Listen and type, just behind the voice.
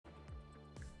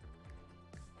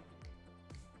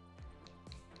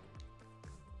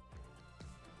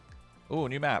Ooh,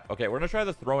 new map. Okay, we're gonna try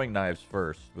the throwing knives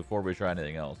first before we try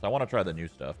anything else. I want to try the new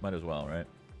stuff. Might as well, right?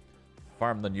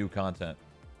 Farm the new content.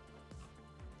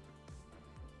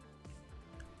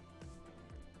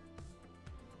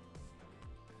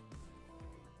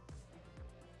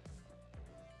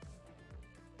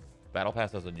 Battle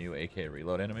Pass has a new AK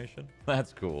reload animation.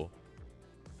 That's cool.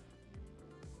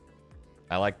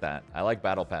 I like that. I like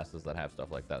Battle Passes that have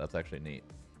stuff like that. That's actually neat.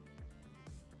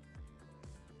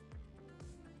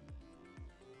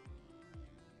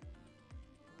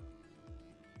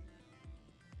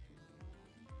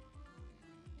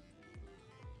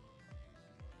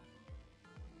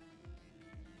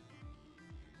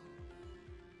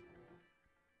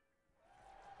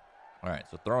 All right,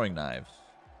 so throwing knives.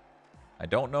 I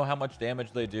don't know how much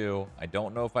damage they do. I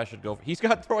don't know if I should go... He's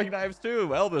got throwing knives too.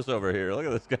 Elvis over here. Look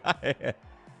at this guy.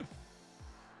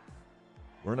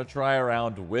 We're going to try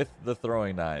around with the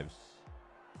throwing knives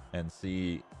and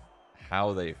see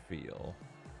how they feel.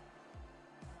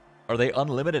 Are they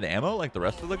unlimited ammo like the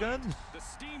rest of the guns?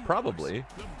 Probably.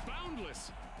 The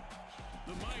boundless,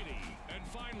 the mighty, and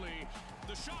finally,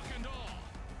 the shock and awe.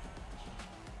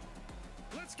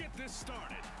 Let's get this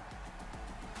started.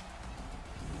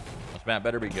 This map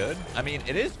better be good. I mean,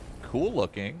 it is cool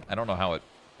looking. I don't know how it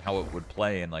would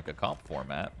play in like a comp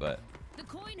format, but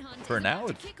for now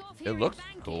it looks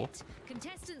cool.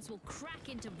 Contestants will crack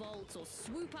into vaults or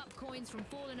swoop up coins from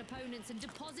fallen opponents and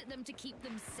deposit them to keep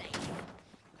them safe.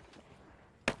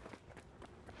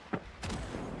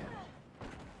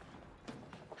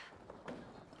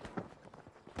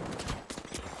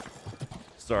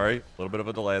 Sorry, a little bit of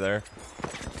a delay there.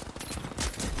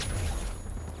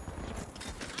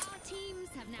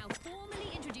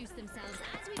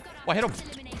 Well, I hit him.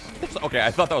 Okay,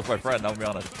 I thought that was my friend, I'll be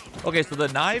honest. Okay, so the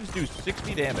knives do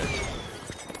 60 damage.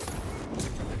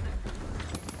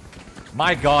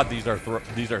 My god, these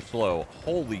are slow.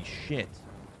 Holy shit.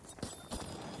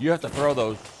 You have to throw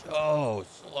those so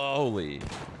slowly.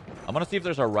 I'm gonna see if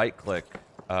there's a right click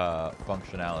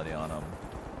functionality on them.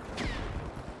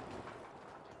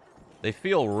 They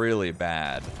feel really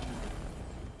bad.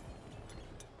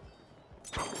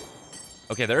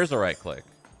 Okay, there is a right click.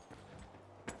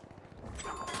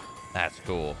 That's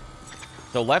cool.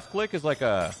 So left click is like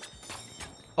a...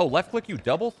 Oh, left click you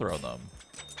double throw them.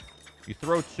 You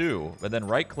throw two, but then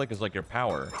right click is like your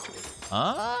power.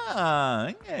 Ah,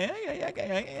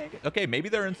 okay, maybe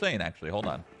they're insane, actually. Hold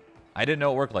on. I didn't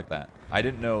know it worked like that. I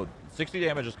didn't know... 60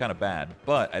 damage is kind of bad,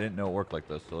 but I didn't know it worked like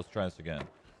this, so let's try this again.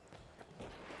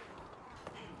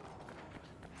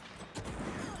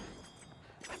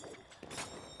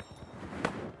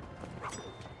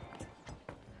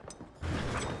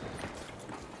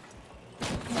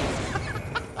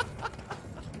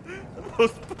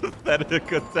 Most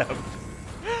pathetic attempt.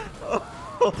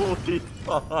 Holy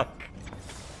fuck.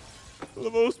 The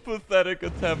most pathetic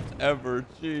attempt ever.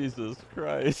 Jesus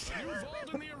Christ. New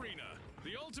vault in the arena.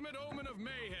 The ultimate omen of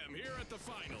mayhem here at the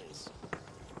finals.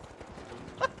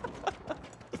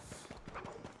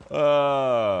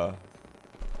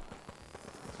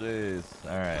 Jeez.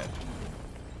 Alright.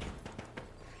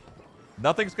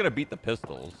 Nothing's gonna beat the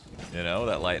pistols, you know,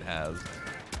 that Light has.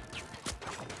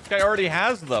 This guy already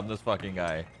has them, this fucking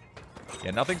guy.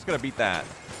 Yeah, nothing's gonna beat that.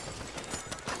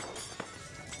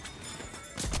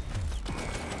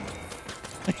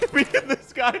 me and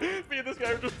this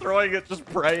guy are just throwing it, just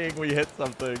praying we hit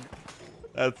something.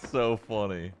 That's so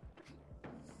funny.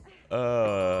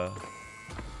 I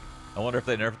wonder if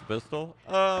they nerfed the pistol?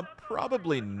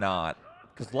 Probably not.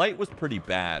 Because Light was pretty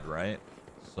bad, right?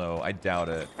 So I doubt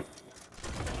it.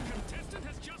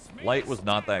 Light was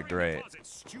not that great.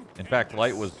 In fact,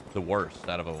 Light was the worst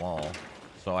out of them all.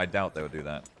 So I doubt they would do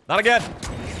that. Not again!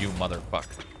 You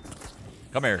motherfucker.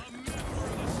 Come here.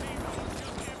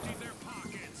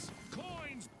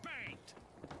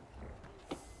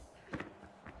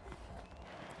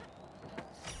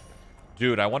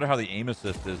 Dude, I wonder how the aim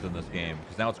assist is in this game.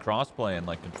 Because now it's crossplay and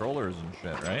like controllers and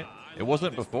shit, right? It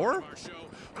wasn't before?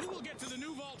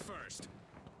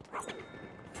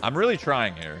 I'm really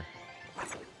trying here.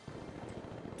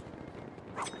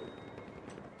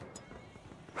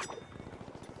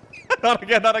 Not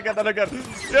again, not again, not again.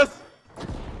 Yes!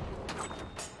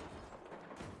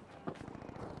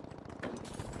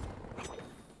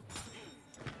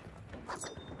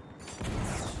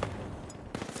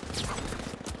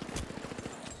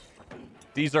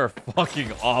 These are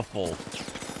fucking awful.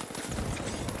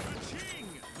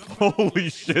 Holy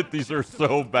shit, these are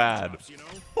so bad.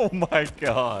 Oh my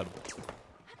god.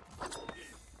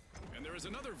 And there is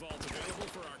another vault available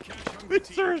for our cash.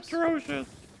 These are atrocious.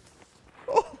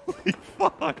 Holy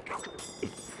fuck.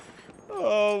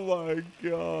 Oh my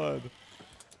god.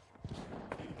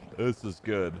 This is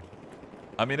good.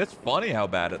 I mean, it's funny how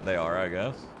bad they are, I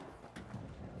guess.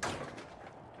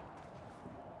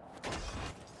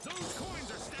 Those coins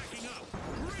are stacking up.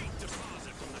 Great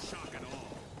deposit from the shock and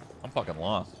awe. I'm fucking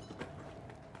lost.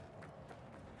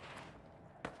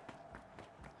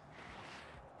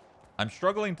 I'm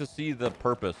struggling to see the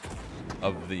purpose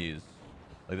of these.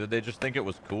 Like, did they just think it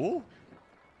was cool?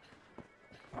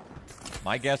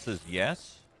 My guess is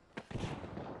yes.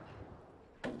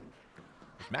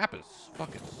 This map is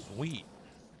fucking sweet.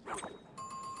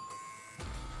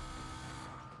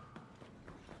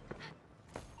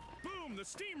 Boom! The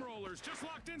steamrollers just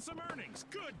locked in some earnings.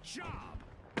 Good job.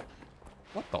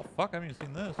 What the fuck? I haven't even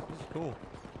seen this. This is cool.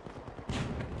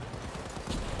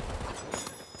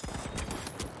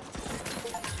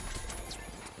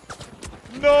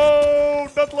 No!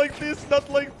 Not like this! Not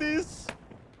like this!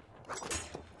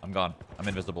 I'm gone. I'm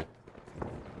invisible.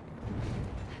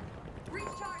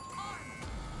 Recharge arms.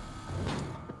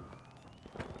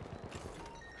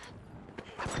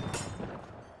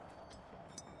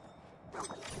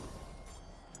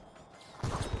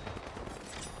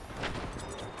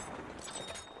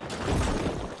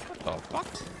 What the fuck?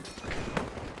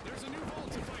 There's a new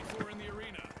vault to fight for in the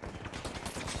arena.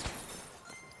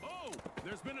 Oh,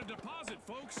 there's been a deposit,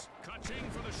 folks. Ka-ching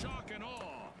for the shock and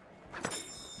awe.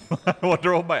 I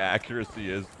wonder what my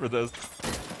accuracy is for this.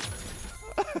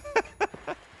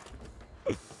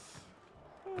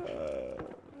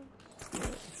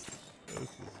 This is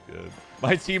good.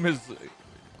 My team is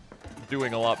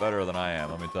doing a lot better than I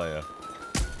am, let me tell you.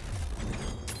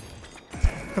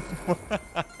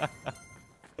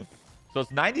 So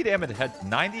it's 90 damage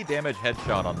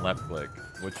headshot on left click,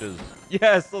 which is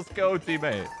yes, let's go,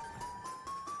 teammate.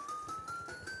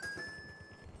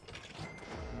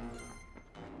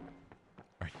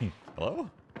 Are you hello?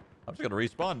 I'm just gonna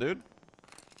respawn, dude.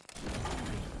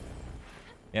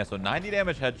 Yeah, so 90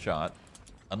 damage headshot,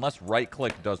 unless right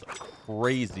click does a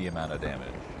crazy amount of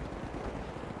damage.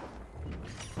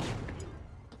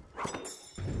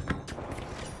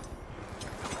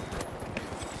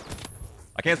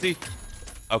 I can't see.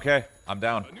 Okay, I'm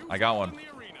down. I got one. In the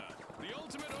arena. The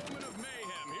ultimate omen of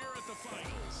mayhem here at the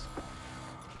finals.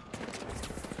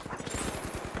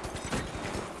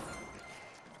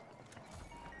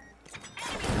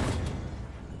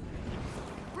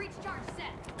 Breach charge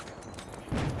set.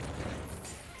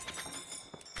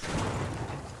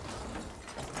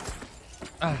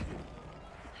 Ah.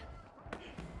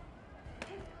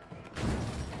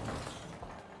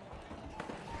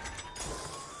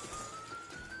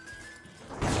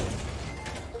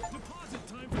 Deposit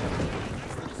time for the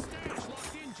nice little stash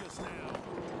locked in just now.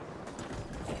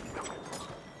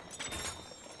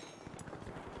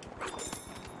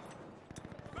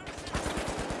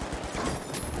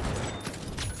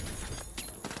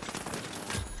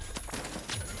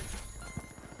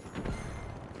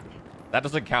 That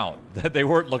doesn't count. They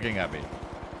weren't looking at me.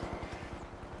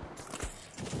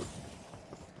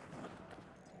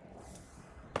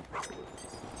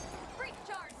 Breach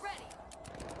charge ready.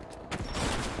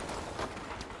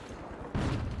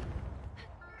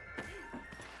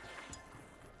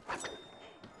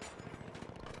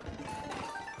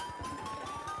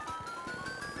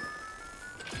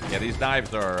 Yeah, these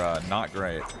knives are not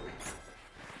great.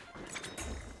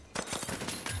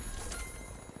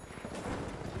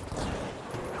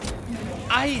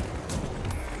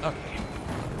 Okay.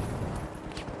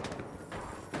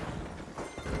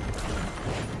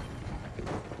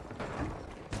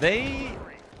 They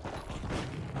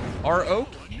are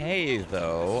okay,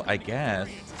 though, I guess.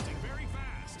 Very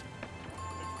fast.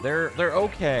 They're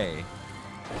okay.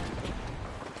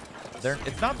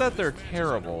 It's not that they're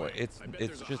terrible. It's I bet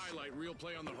there's just a highlight reel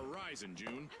play on the horizon,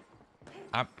 June.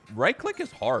 right click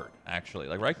is hard, actually.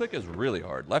 Like right click is really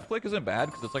hard. Left click isn't bad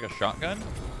because it's like a shotgun,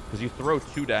 because you throw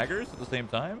 2 daggers at the same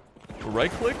time. But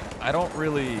right click, I don't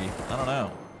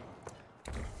know.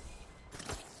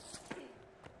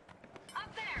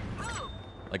 Up there. Move.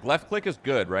 Like left click is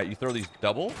good, right? You throw these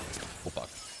double. Oh fuck.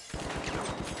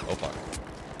 Oh fuck.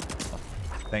 Oh,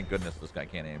 thank goodness this guy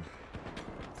can't aim.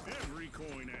 Every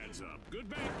coin adds up. Good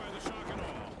bank by the shock and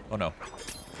awe. Oh no.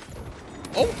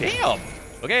 Oh damn.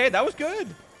 Okay, that was good.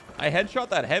 I headshot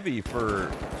that heavy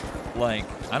for like,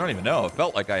 I don't even know. It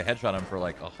felt like I headshot him for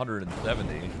like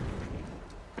 170.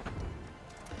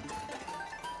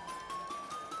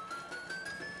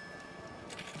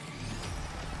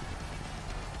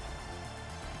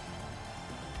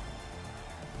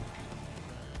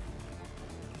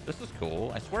 This is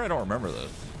cool. I swear I don't remember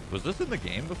this. Was this in the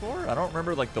game before? I don't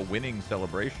remember like the winning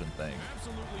celebration thing.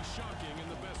 Absolutely shocking in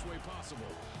the best way possible.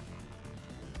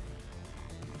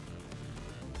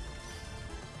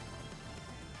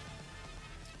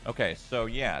 Okay, so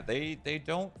yeah, they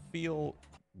don't feel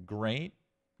great,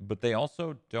 but they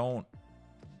also don't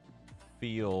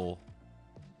feel...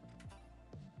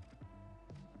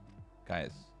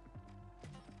 Guys.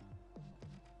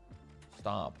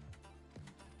 Stop.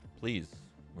 Please.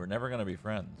 We're never going to be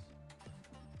friends.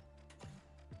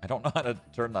 I don't know how to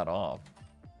turn that off.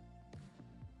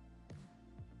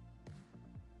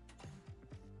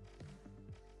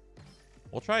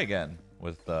 We'll try again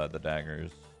with the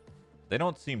daggers. They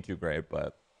don't seem too great,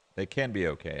 but they can be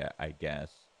okay, I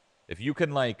guess. If you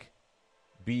can, like,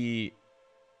 be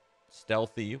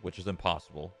stealthy, which is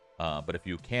impossible, but if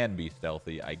you can be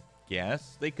stealthy, I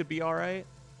guess they could be alright.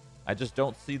 I just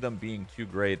don't see them being too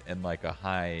great in, like, a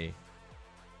high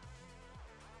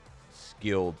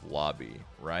skilled lobby,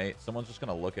 right? Someone's just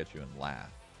going to look at you and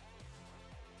laugh.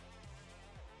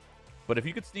 But if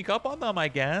you could sneak up on them, I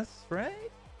guess,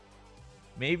 right?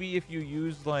 Maybe if you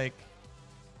use, like...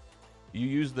 You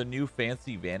use the new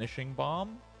fancy vanishing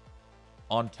bomb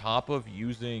on top of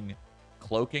using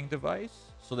cloaking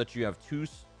device so that you have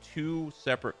two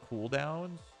separate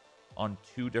cooldowns on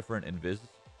two different invis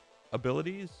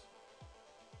abilities.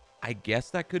 I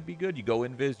guess that could be good. You go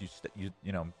invis, you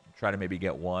know, try to maybe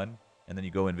get one, and then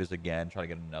you go invis again, try to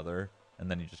get another, and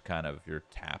then you just kind of, you're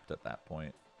tapped at that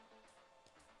point.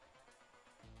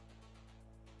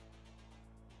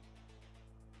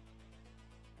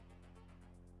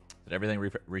 Did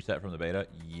everything reset from the beta?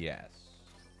 Yes.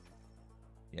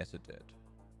 Yes, it did.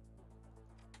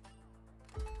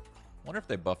 Wonder if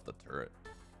they buffed the turret.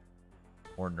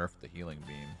 Or nerfed the healing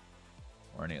beam.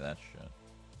 Or any of that shit.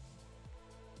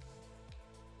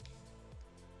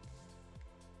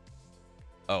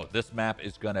 Oh, this map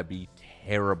is gonna be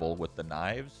terrible with the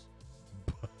knives.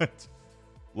 But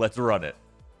let's run it.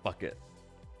 Fuck it.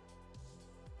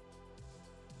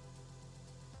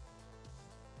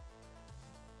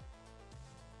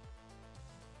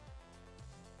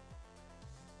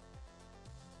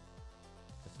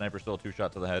 Sniper still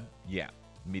 2-shot to the head? Yeah,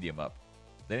 medium up.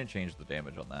 They didn't change the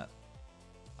damage on that.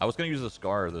 I was going to use the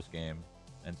Scar this game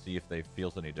and see if they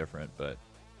feels any different, but...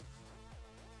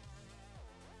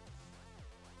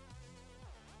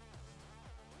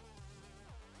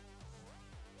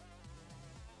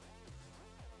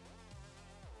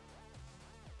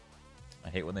 I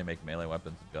hate when they make melee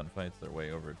weapons in gunfights. They're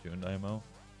way over-tuned, IMO.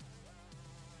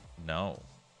 No.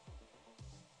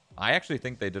 I actually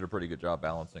think they did a pretty good job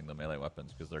balancing the melee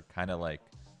weapons because they're kind of like,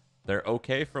 they're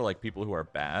okay for like people who are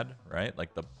bad, right?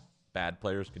 Like the bad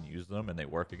players can use them and they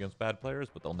work against bad players,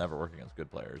 but they'll never work against good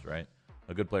players, right?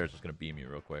 A good player is just going to beam you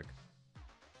real quick.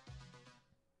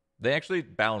 They actually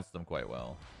balanced them quite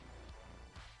well,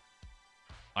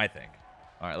 I think.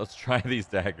 All right, let's try these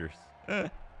daggers.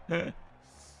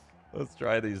 Let's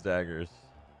try these daggers.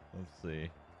 Let's see.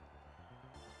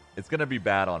 It's going to be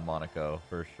bad on Monaco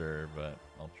for sure, but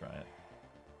I'll try it.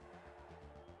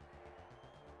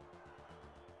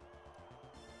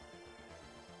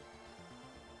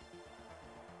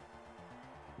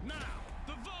 Now,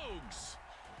 the Vogues,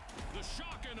 the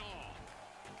shock and awe,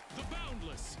 the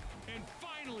boundless, and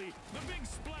finally, the big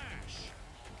splash.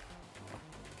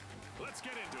 Let's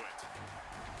get into it.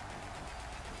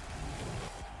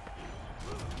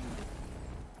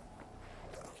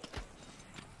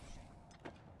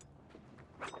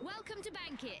 Welcome to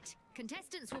Banquet.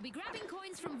 Contestants will be grabbing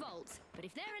coins from vaults, but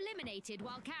if they're eliminated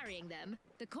while carrying them,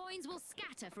 the coins will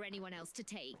scatter for anyone else to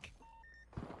take.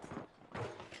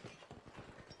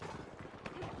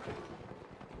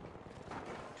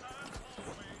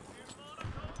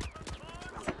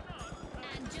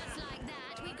 And just like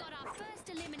that, we got our first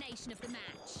elimination of the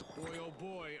match. Boy, oh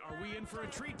boy, are we in for a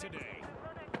treat today?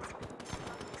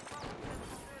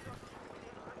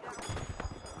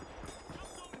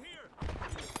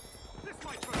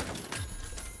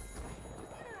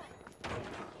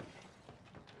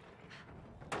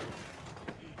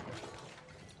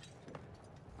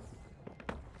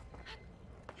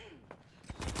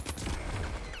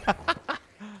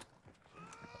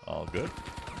 All good.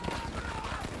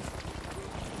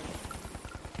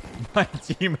 My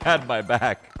team had my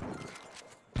back.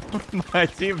 My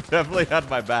team definitely had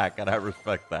my back, and I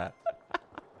respect that.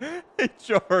 He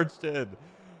charged in.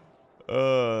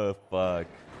 Oh, fuck.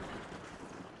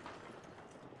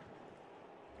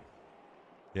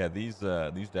 Yeah, these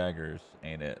daggers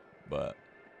ain't it, but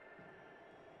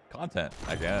content,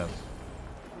 I guess.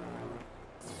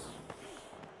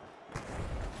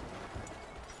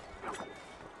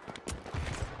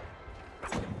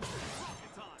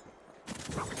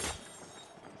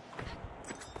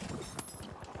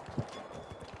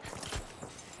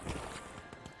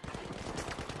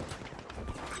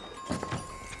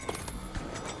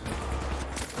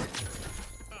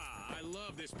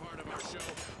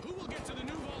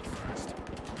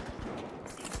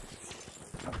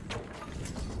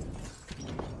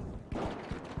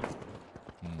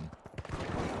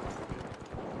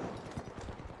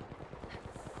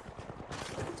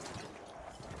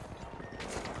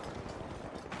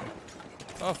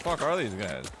 Oh, fuck are these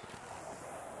guys?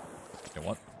 Okay,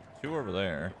 one, two over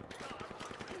there.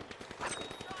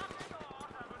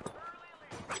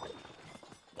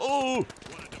 Oh! What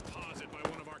a deposit by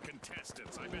one of our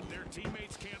contestants. I bet their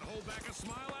teammates can't hold back a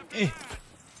smile after that.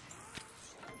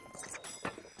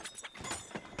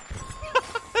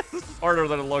 This is harder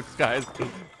than it looks, guys.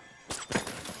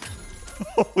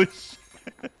 Holy shit.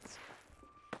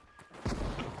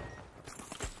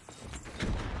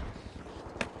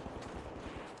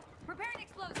 Preparing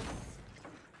explosives.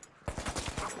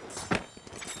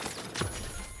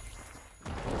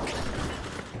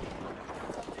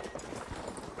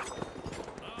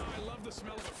 I love the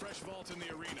smell of a fresh vault in the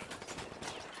arena.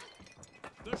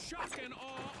 The shock and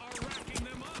awe are racking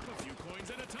them up a few coins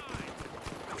at a time.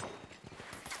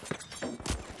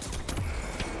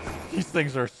 These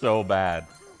things are so bad.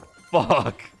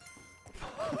 Fuck.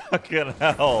 Fucking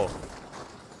hell.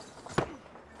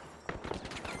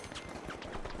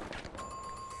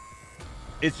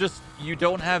 It's just, you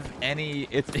don't have any,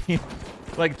 it's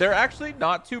like, they're actually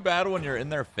not too bad when you're in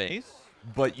their face,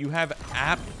 but you have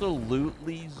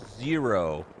absolutely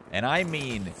zero, and I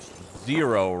mean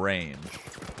zero range.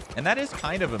 And that is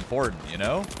kind of important, you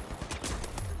know?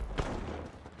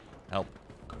 Help.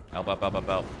 Help, help, help, help,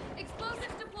 help.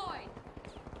 Explosives deployed.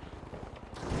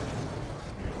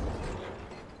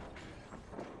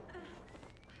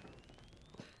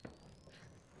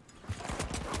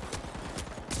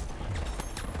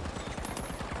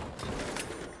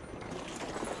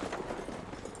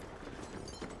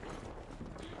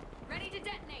 Ready to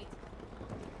detonate.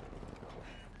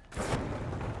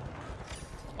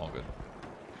 All good.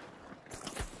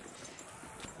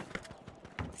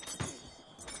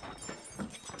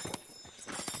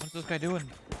 What's this guy doing?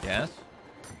 Yes?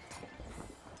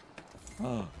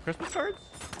 Oh, Christmas cards?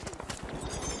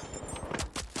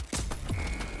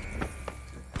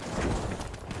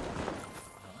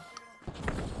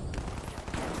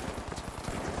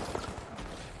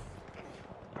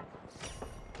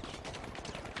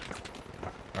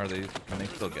 Are these, can they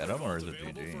still get them, or is it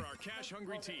Available GG? for our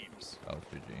cash-hungry teams. Oh, it's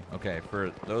GG. Okay,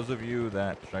 for those of you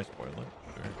that, should I spoil it?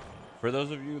 Sure. For those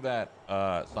of you that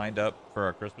signed up for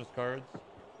our Christmas cards,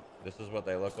 this is what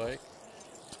they look like.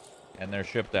 And they're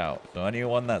shipped out. So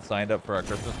anyone that signed up for our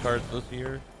Christmas cards this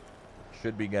year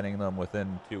should be getting them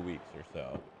within 2 weeks or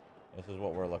so. This is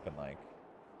what we're looking like.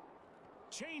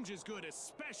 Change is good,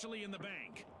 especially in the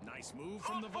bank. Nice move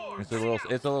from the Vogue. It's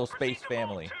a little space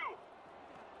family.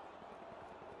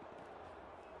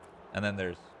 And then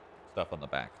there's stuff on the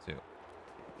back too.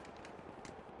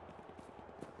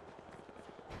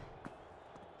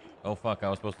 Oh fuck, I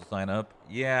was supposed to sign up.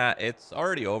 Yeah, it's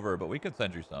already over, but we could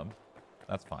send you some.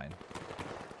 That's fine.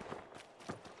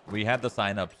 We had the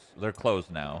sign-ups. They're closed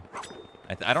now.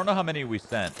 I don't know how many we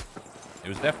sent. It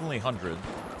was definitely hundreds.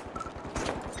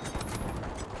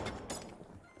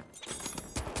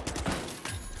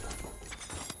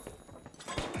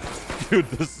 Dude,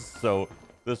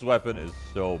 this weapon is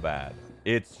so bad.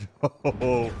 It's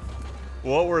so...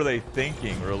 What were they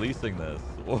thinking releasing this?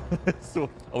 Oh,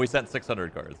 we sent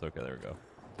 600 cards. Okay, there we go.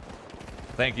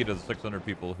 Thank you to the 600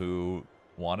 people who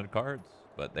wanted cards,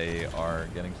 but they are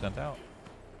getting sent out.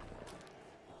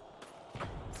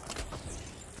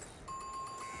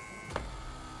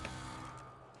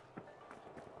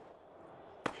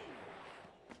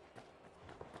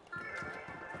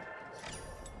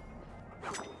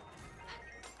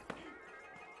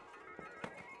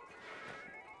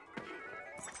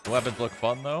 Weapons look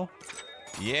fun though.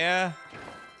 Yeah.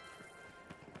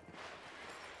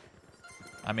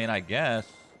 I mean, I guess,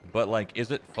 but like,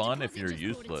 is it fun if you're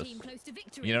useless?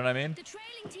 You know what I mean?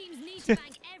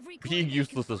 Being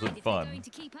useless isn't fun,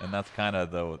 and that's kind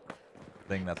of the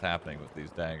thing that's happening with these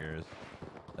daggers.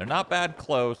 They're not bad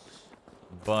close,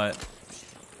 but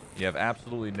you have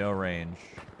absolutely no range,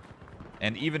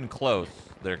 and even close,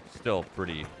 they're still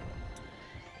pretty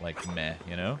like meh,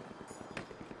 you know?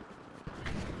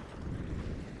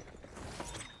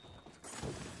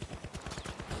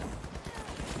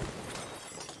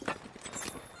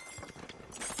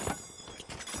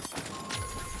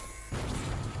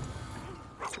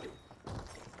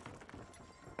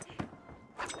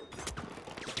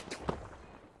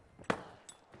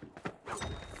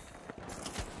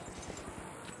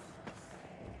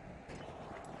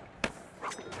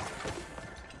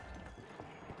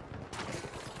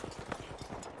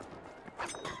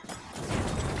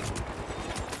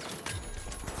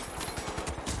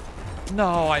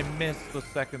 No, I missed the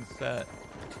second set.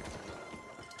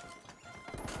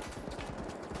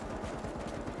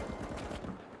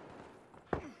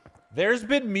 There's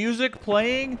been music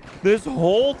playing this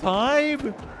whole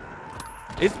time?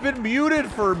 It's been muted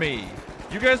for me.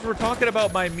 You guys were talking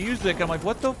about my music. I'm like,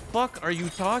 what the fuck are you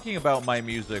talking about my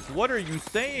music? What are you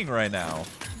saying right now?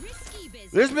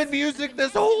 There's been music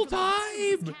this whole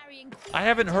time. I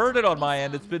haven't heard it on my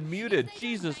end. It's been muted.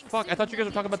 Jesus fuck. I thought you guys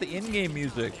were talking about the in-game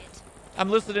music. I'm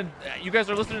listening. You guys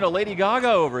are listening to Lady Gaga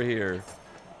over here.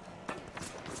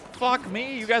 Fuck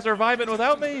me. You guys are vibing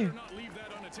without me.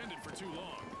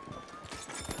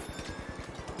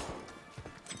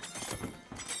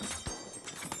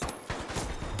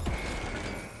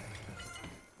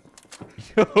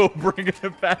 Yo, bring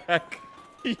it back.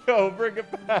 Yo, bring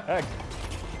it back.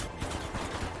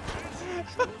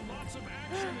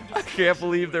 I can't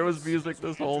believe there was music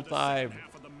this whole time.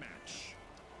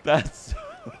 That's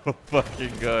so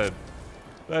fucking good.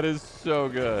 That is so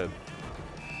good.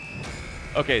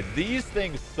 Okay, these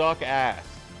things suck ass.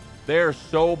 They're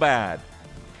so bad.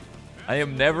 I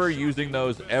am never using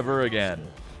those ever again.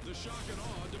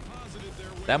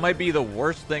 That might be the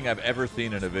worst thing I've ever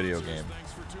seen in a video game.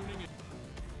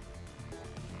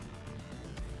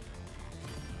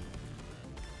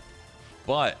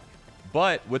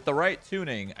 But with the right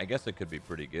tuning, I guess it could be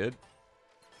pretty good.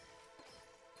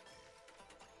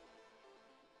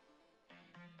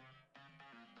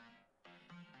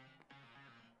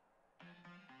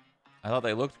 I thought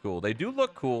they looked cool. They do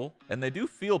look cool, and they do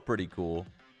feel pretty cool,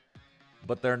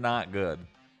 but they're not good.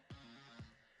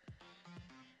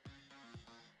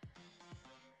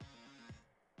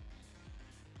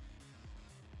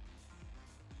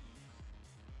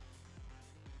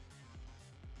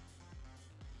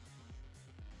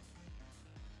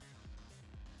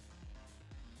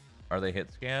 Are they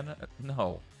hit scan?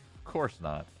 No, of course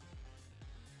not.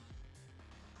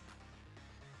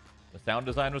 The sound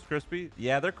design was crispy.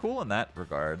 Yeah, they're cool in that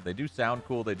regard. They do sound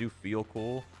cool. They do feel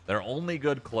cool. They're only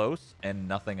good close and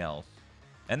nothing else.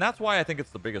 And that's why I think it's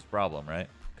the biggest problem, right?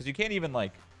 Because you can't even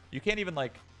like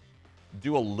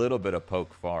do a little bit of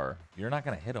poke far. You're not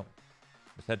gonna hit them.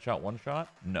 Just headshot one shot?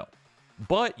 No.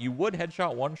 But you would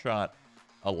headshot one shot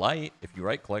a light if you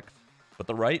right clicked. But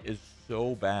the right is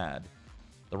so bad.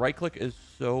 The right click is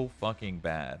so fucking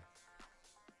bad.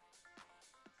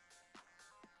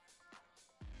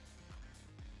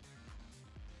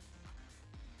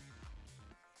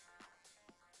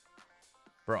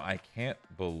 Bro, I can't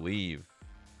believe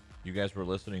you guys were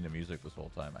listening to music this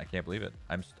whole time. I can't believe it.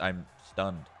 I'm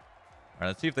stunned. All right,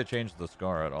 let's see if they changed the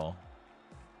scar at all.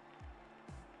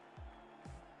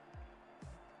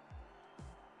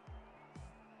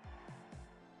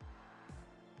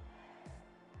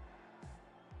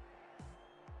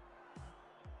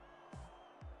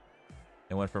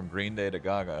 It went from Green Day to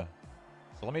Gaga.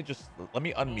 So let me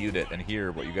unmute it and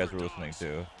hear what you guys were listening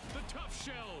to.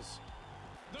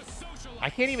 I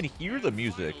can't even hear the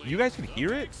music. You guys can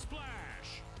hear it?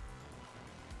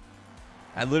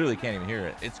 I literally can't even hear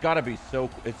it. It's gotta be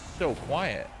it's so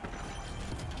quiet.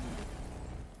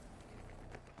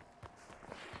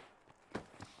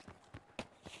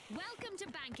 Welcome to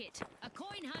Bankit, a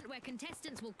coin hunt where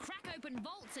contestants will crack open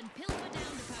vaults and pilfer down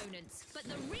opponents. But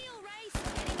the real race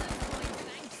is getting those coins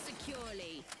banked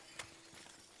securely.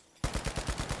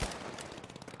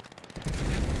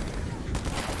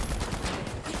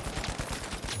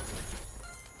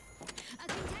 A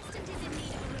contestant is in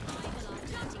need of a revival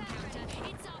after that encounter.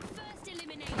 It's our first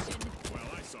elimination. Well,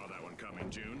 I saw that one coming,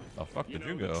 June. Oh, fuck did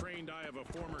you go? The trained eye of a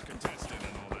former contestant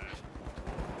and all that.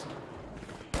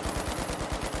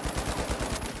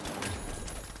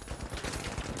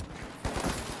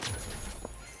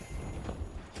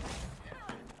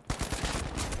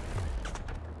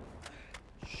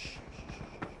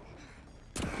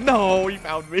 No, he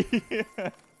found me.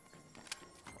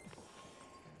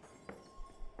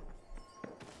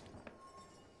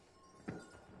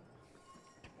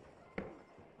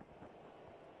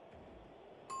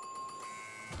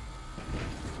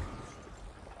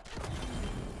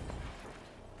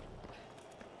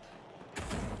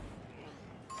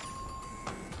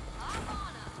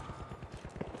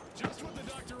 Just what the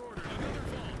doctor ordered. Another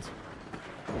vault.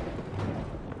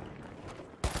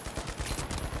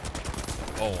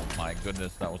 Oh my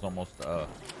goodness, that was almost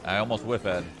I almost whiff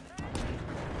Ed.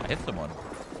 I hit someone.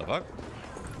 What the fuck?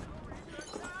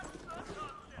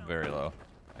 I'm very low.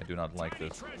 I do not like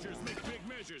this. Treasures make big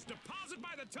measures. Deposit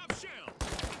by the tough shell.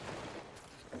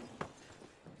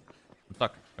 I'm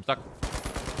stuck. I'm stuck.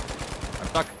 I'm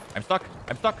stuck. I'm stuck.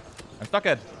 I'm stuck. I'm stuck,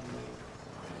 Ed.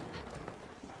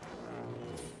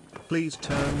 Please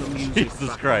turn the music Jesus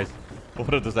back Christ.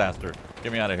 What a disaster.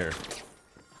 Get me out of here.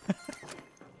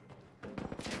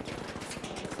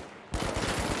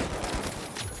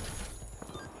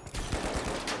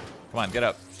 Come on, get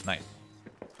up. Nice.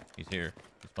 He's here.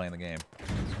 He's playing the game.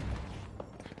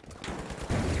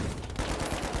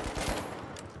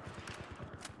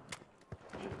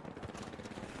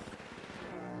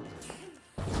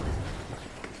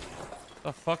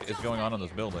 the fuck is going on in this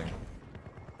building?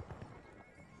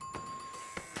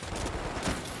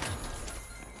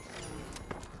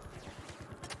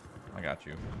 I got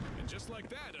you. And just like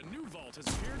that, a new vault has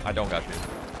appeared. I don't got you.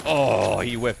 Oh,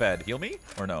 he whiff-ed. Heal me?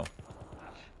 Or no?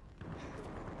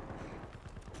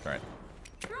 Alright.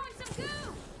 Throwing some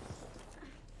goo!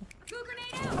 Goo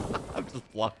grenade out! I'm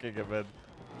just blocking him in.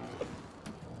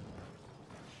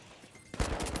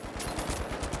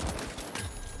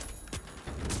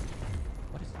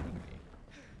 What is hitting me?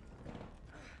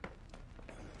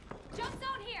 Jump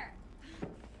zone here!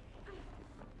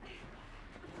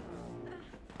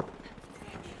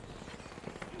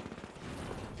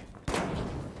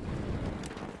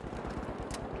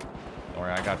 Don't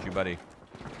worry, I got you, buddy.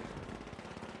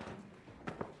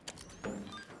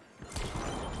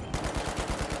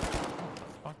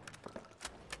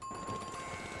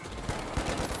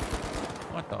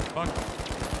 What the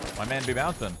fuck? My man be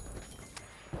bouncing.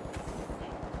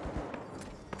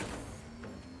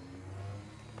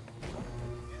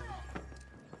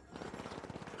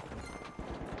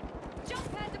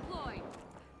 Jump pad deployed!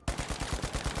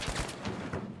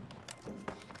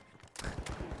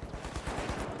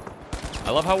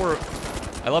 I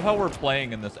love how we're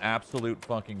playing in this absolute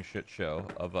fucking shit show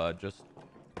of just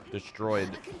destroyed.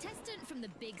 A contestant from the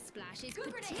Big Splash is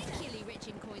particularly rich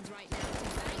in coins right now. To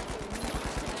bank or not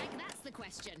to bank, that's the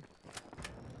question.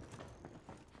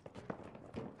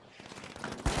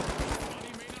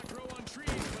 Money may not grow on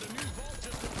trees, but a new vault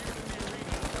just appeared in the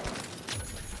arena.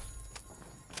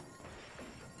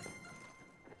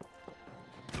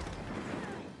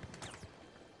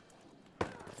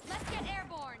 Let's get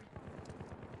airborne.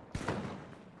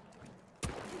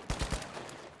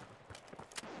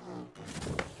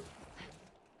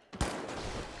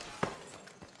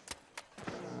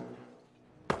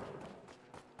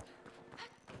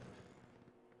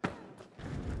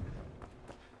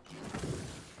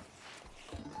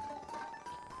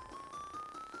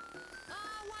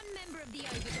 One member of the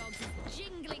Overdogs is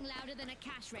jingling louder than a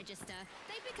cash register.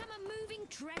 They've become a moving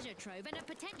treasure trove and a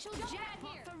potential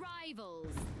jackpot for rivals.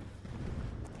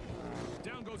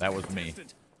 Down goes That the was me.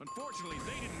 contestant. Unfortunately,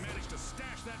 they didn't manage to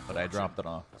stash that. But I fortune. dropped it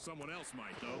off. Someone else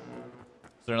might, though.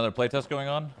 Is there another playtest going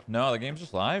on? No, the game's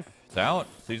just live. It's out.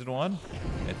 Season 1.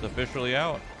 It's officially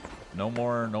out. No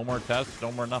more tests,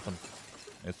 no more nothing.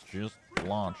 It's just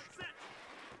launched.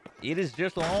 It is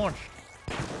just launched.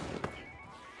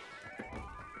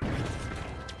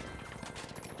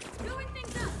 Screwing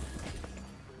things up.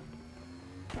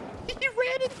 He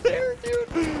ran it there, dude.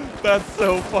 That's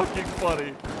so fucking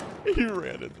funny. He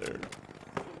ran it there.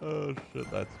 Oh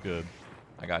shit, that's good.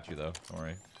 I got you though. Don't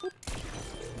worry.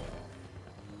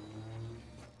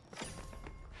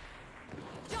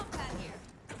 Jump pad here.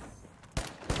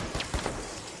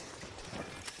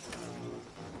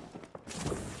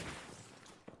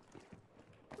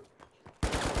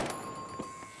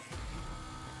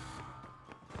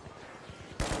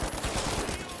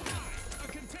 A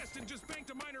contestant just banked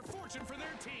a minor fortune for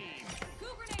their team. Goo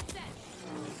grenade set.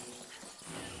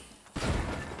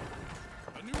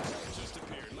 A new vault just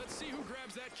appeared. Let's see who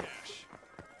grabs that cash.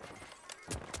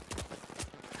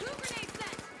 Goo grenade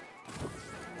set.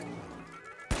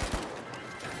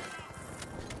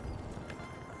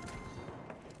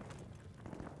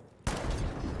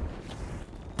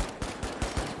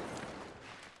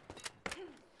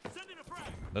 Sending a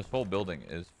frag. This whole building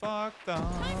is fucked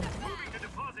up. Moving to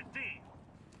deposit D.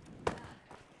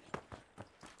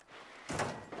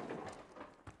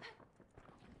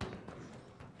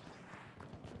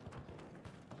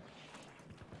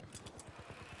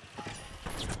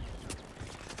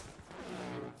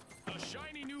 A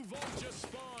shiny new vault just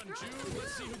spawned, Jude.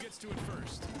 Let's see who gets to it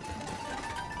first.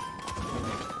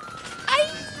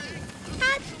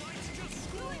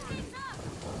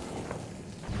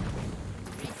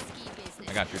 Risky business.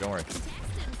 I got you, don't worry.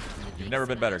 Contestants from the Big never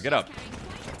been better. Splash Get up. is carrying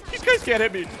quite a These time. guys can't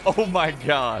hit me. Oh my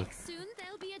god. Soon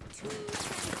there'll be a two-man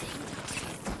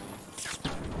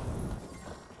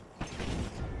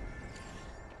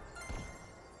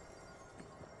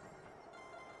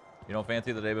You don't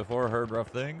fancy the day before? Heard rough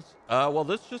things? Well,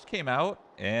 this just came out,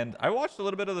 and I watched a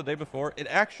little bit of the day before. It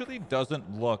actually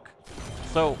doesn't look...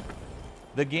 So,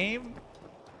 the game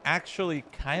actually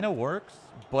kind of works,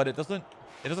 but it doesn't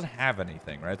have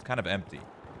anything, right? It's kind of empty.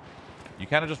 You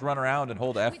kind of just run around and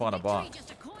hold F on a box.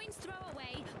 Just a coin's throw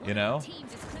away. You know? One of the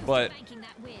teams is close to But banking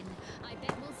that win. I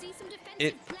bet we'll see some defensive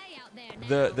it- play out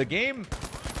there now. The game,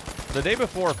 the day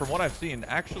before, from what I've seen,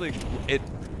 actually, it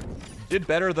did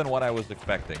better than what I was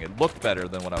expecting. It looked better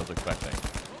than what I was expecting.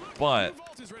 But New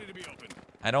vault is ready to be opened.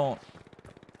 I don't...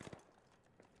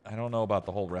 I don't know about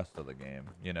the whole rest of the game.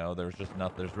 You know, there's just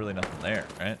not. There's really nothing there,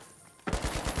 right?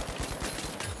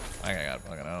 I got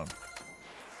fucking owned.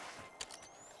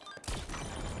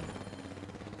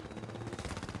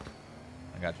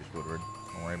 I got you, Squidward.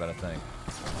 Don't worry about a thing.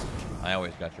 I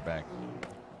always got your back.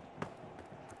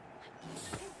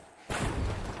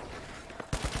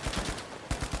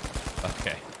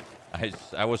 Okay.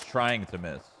 I was trying to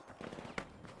miss.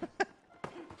 We're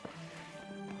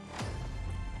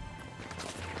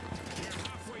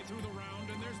halfway through the round,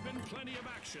 and there's been plenty of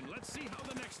action. Let's see how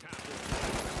the next half will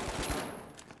go.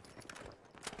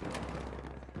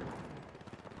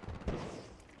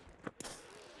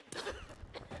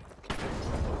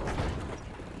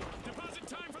 Deposit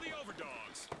time for the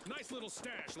overdogs. Nice little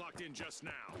stash locked in just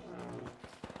now.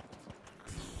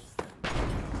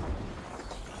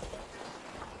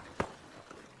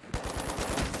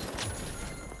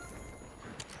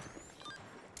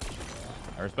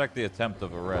 I respect the attempt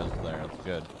of a res there. That's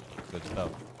good. Good stuff.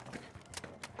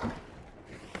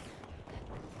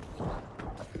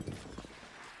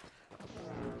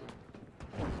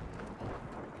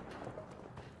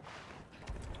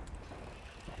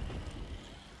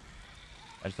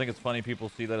 I just think it's funny people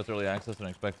see that as early access and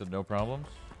expected no problems.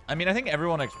 I mean, I think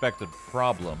everyone expected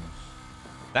problems.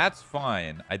 That's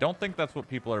fine. I don't think that's what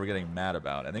people are getting mad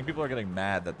about. I think people are getting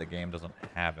mad that the game doesn't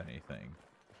have anything.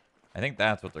 I think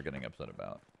that's what they're getting upset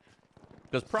about.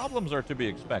 Because problems are to be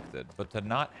expected, but to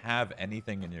not have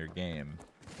anything in your game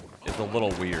is a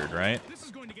little weird, right?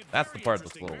 That's the part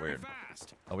that's a little weird.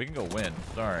 Oh, we can go win.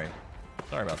 Sorry.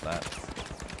 Sorry about that.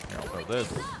 Here, I'll throw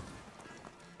this.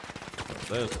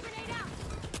 Throw this.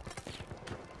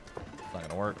 It's not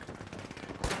gonna work.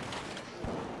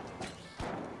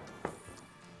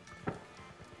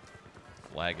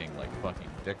 It's lagging like fucking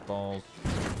dick balls.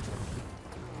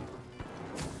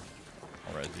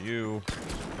 I'll res you.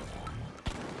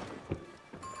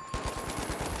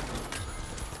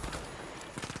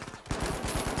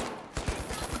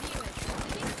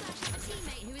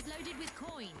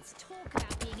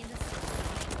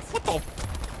 What the?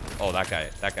 Oh, that guy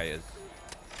is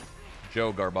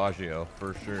Joe Garbaggio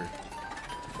for sure.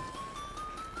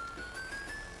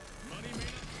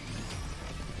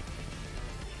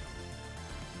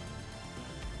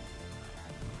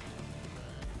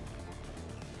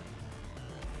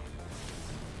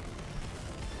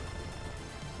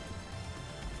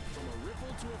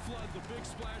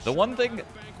 The one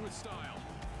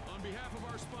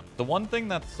thing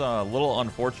that's a little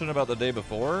unfortunate about the day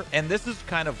before, and this is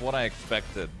kind of what I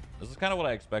expected. This is kind of what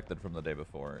I expected from the day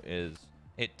before, is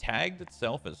it tagged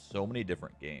itself as so many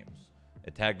different games.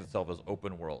 It tagged itself as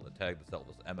open world. It tagged itself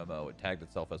as MMO. It tagged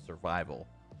itself as survival.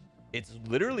 It's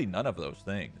literally none of those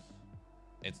things.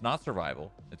 It's not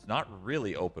survival. It's not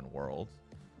really open world.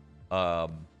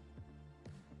 And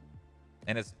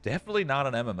it's definitely not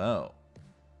an MMO.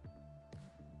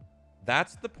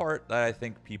 That's the part that I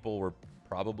think people were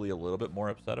probably a little bit more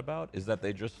upset about, is that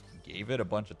they just gave it a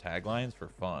bunch of taglines for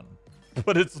fun.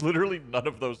 But it's literally none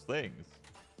of those things.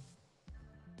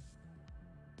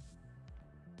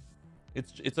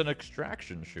 It's an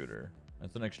extraction shooter.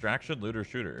 It's an extraction looter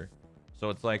shooter. So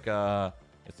it's like a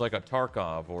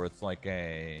Tarkov, or it's like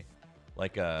a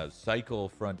Cycle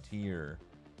Frontier,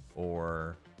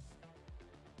 or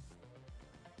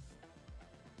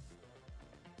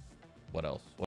what else?